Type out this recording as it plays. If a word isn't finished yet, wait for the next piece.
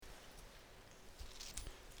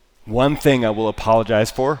One thing I will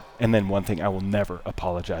apologize for, and then one thing I will never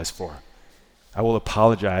apologize for. I will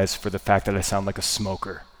apologize for the fact that I sound like a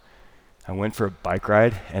smoker. I went for a bike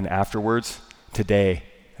ride, and afterwards, today,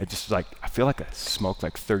 I feel like I smoked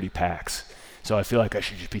like 30 packs. So I feel like I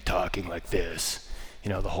should just be talking like this,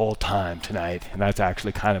 the whole time tonight. And that's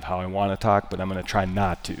actually kind of how I want to talk, but I'm going to try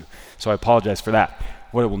not to. So I apologize for that.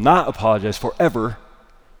 What I will not apologize for ever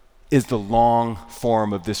is the long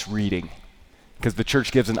form of this reading. Because the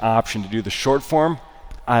church gives an option to do the short form.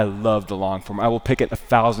 I love the long form. I will pick it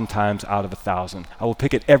 1,000 times out of 1,000. I will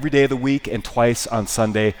pick it every day of the week and twice on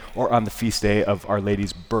Sunday or on the feast day of Our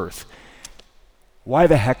Lady's birth. Why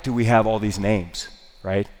the heck do we have all these names,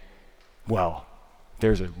 right? Well,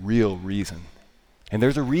 there's a real reason. And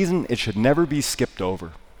there's a reason it should never be skipped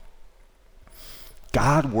over.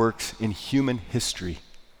 God works in human history.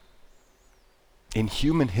 In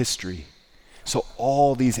human history. So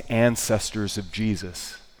all these ancestors of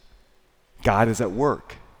Jesus, God is at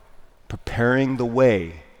work, preparing the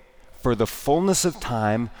way for the fullness of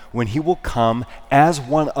time when he will come as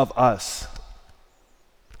one of us.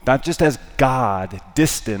 Not just as God,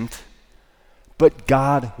 distant, but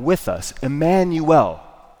God with us. Emmanuel,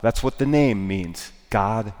 that's what the name means,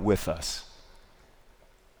 God with us.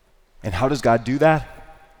 And how does God do that?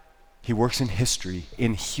 He works in history,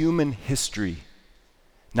 in human history.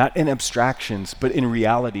 Not in abstractions, but in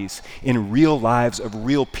realities, in real lives of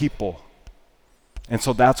real people. And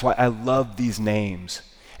so that's why I love these names.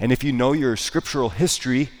 And if you know your scriptural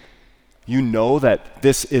history, you know that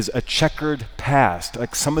this is a checkered past.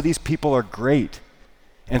 Like some of these people are great,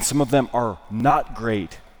 and some of them are not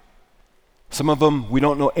great. Some of them we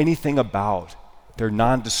don't know anything about. They're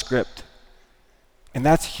nondescript. And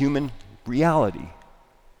that's human reality.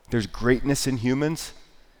 There's greatness in humans.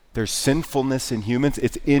 There's sinfulness in humans.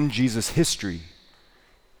 It's in Jesus' history.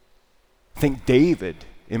 Think David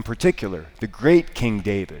in particular, the great King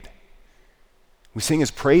David. We sing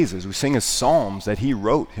his praises. We sing his psalms that he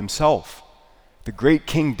wrote himself. The great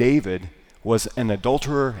King David was an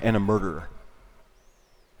adulterer and a murderer.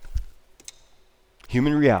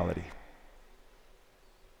 Human reality.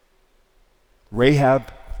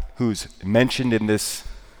 Rahab, who's mentioned in this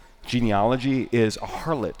genealogy, is a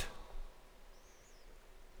harlot.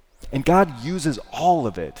 And God uses all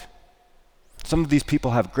of it. Some of these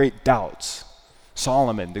people have great doubts.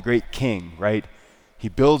 Solomon, the great king, right? He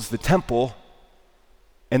builds the temple,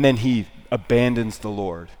 and then he abandons the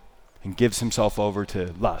Lord and gives himself over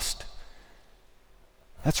to lust.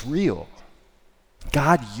 That's real.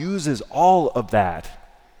 God uses all of that.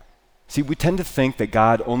 See, we tend to think that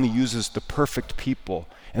God only uses the perfect people,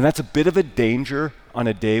 and that's a bit of a danger on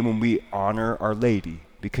a day when we honor Our Lady,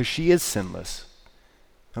 because she is sinless.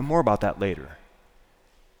 And more about that later.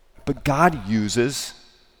 But God uses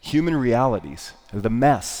human realities, the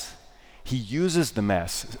mess. He uses the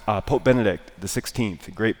mess. Pope Benedict XVI,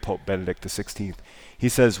 the great Pope Benedict XVI, he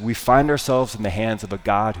says, we find ourselves in the hands of a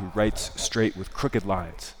God who writes straight with crooked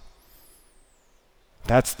lines.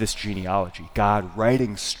 That's this genealogy. God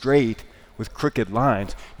writing straight with crooked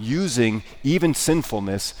lines, using even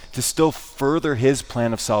sinfulness to still further his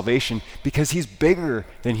plan of salvation because he's bigger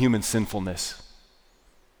than human sinfulness.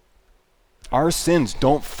 Our sins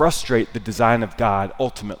don't frustrate the design of God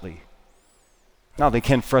ultimately. Now, they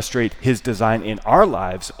can frustrate his design in our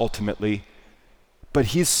lives ultimately, but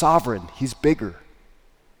he's sovereign, he's bigger,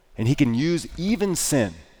 and he can use even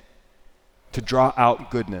sin to draw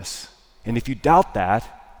out goodness. And if you doubt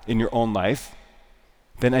that in your own life,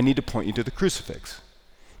 then I need to point you to the crucifix,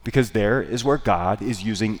 because there is where God is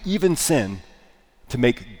using even sin to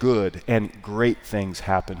make good and great things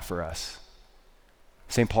happen for us.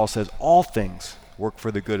 St. Paul says, all things work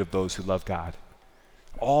for the good of those who love God.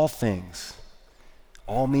 All things.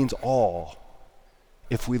 All means all.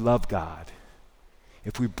 If we love God,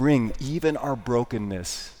 if we bring even our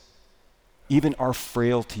brokenness, even our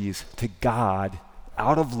frailties to God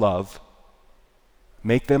out of love,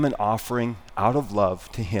 make them an offering out of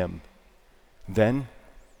love to him, then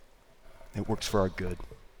it works for our good.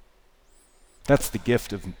 That's the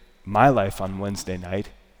gift of my life on Wednesday night.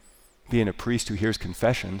 Being a priest who hears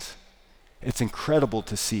confessions, it's incredible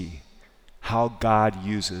to see how God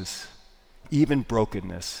uses even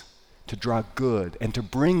brokenness to draw good and to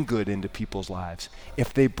bring good into people's lives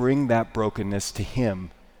if they bring that brokenness to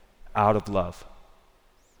him out of love.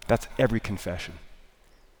 That's every confession.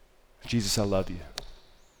 Jesus, I love you.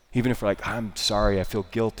 Even if we're like, I'm sorry, I feel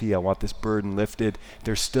guilty, I want this burden lifted,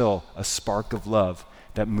 there's still a spark of love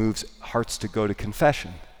that moves hearts to go to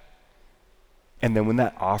confession. And then when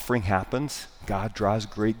that offering happens, God draws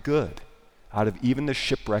great good out of even the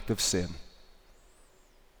shipwreck of sin.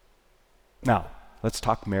 Now, let's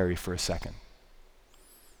talk Mary for a second.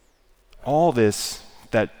 All this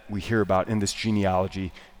that we hear about in this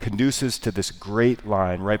genealogy conduces to this great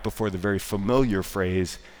line right before the very familiar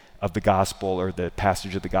phrase of the gospel, or the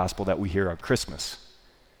passage of the gospel that we hear on Christmas.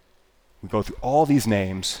 We go through all these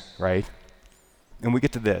names, right? And we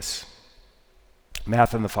get to this.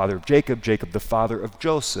 Mathan, the father of Jacob, Jacob, the father of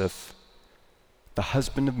Joseph, the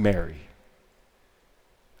husband of Mary.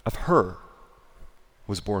 Of her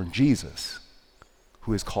was born Jesus,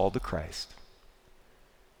 who is called the Christ.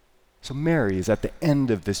 So Mary is at the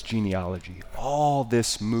end of this genealogy. All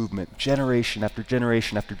this movement, generation after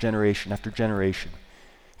generation after generation after generation,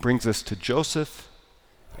 brings us to Joseph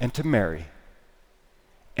and to Mary.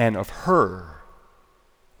 And of her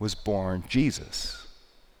was born Jesus,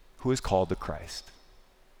 who is called the Christ.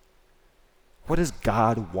 What does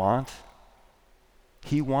God want?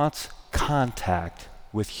 He wants contact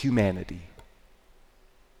with humanity.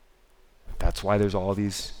 That's why there's all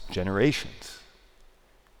these generations.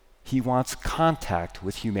 He wants contact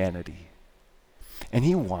with humanity. And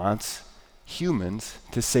he wants humans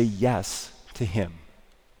to say yes to him.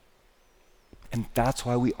 And that's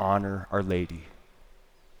why we honor Our Lady.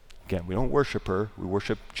 Again, we don't worship her. We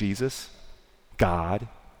worship Jesus, God,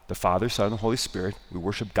 the Father, Son, and the Holy Spirit. We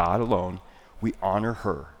worship God alone. We honor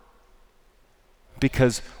her.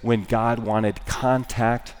 Because when God wanted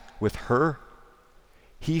contact with her,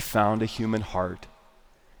 he found a human heart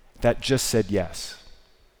that just said yes.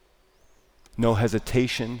 No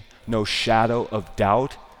hesitation, no shadow of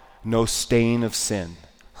doubt, no stain of sin.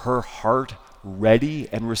 Her heart ready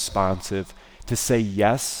and responsive to say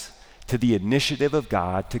yes to the initiative of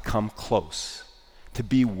God to come close, to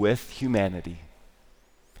be with humanity.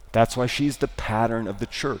 That's why she's the pattern of the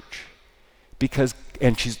church,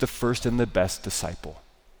 and she's the first and the best disciple.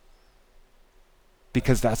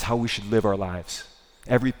 Because that's how we should live our lives.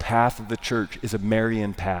 Every path of the church is a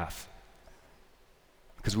Marian path.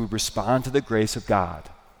 Because we respond to the grace of God.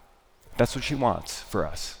 That's what she wants for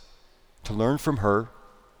us, to learn from her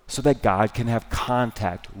so that God can have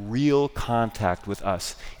contact, real contact with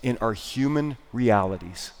us in our human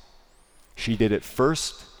realities. She did it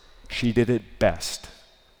first, she did it best,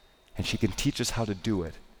 and she can teach us how to do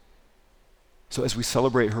it. So as we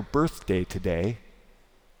celebrate her birthday today,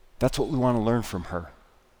 that's what we want to learn from her.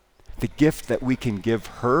 The gift that we can give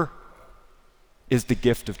her is the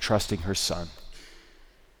gift of trusting her Son.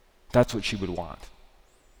 That's what she would want.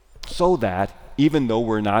 So that even though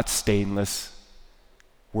we're not stainless,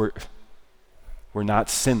 we're not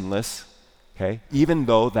sinless, okay? Even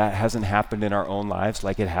though that hasn't happened in our own lives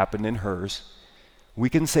like it happened in hers, we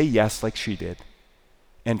can say yes like she did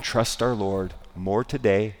and trust our Lord more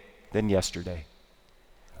today than yesterday.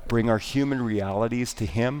 Bring our human realities to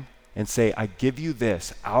him and say, I give you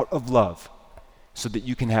this out of love so that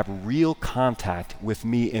you can have real contact with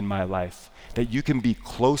me in my life, that you can be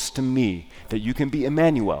close to me, that you can be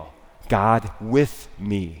Emmanuel, God with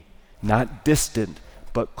me, not distant,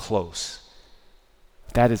 but close.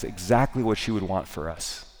 That is exactly what she would want for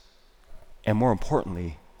us. And more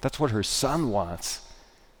importantly, that's what her Son wants.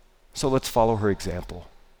 So let's follow her example.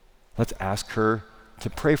 Let's ask her to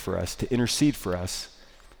pray for us, to intercede for us,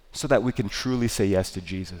 so that we can truly say yes to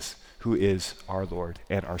Jesus, who is our Lord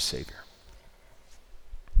and our Savior.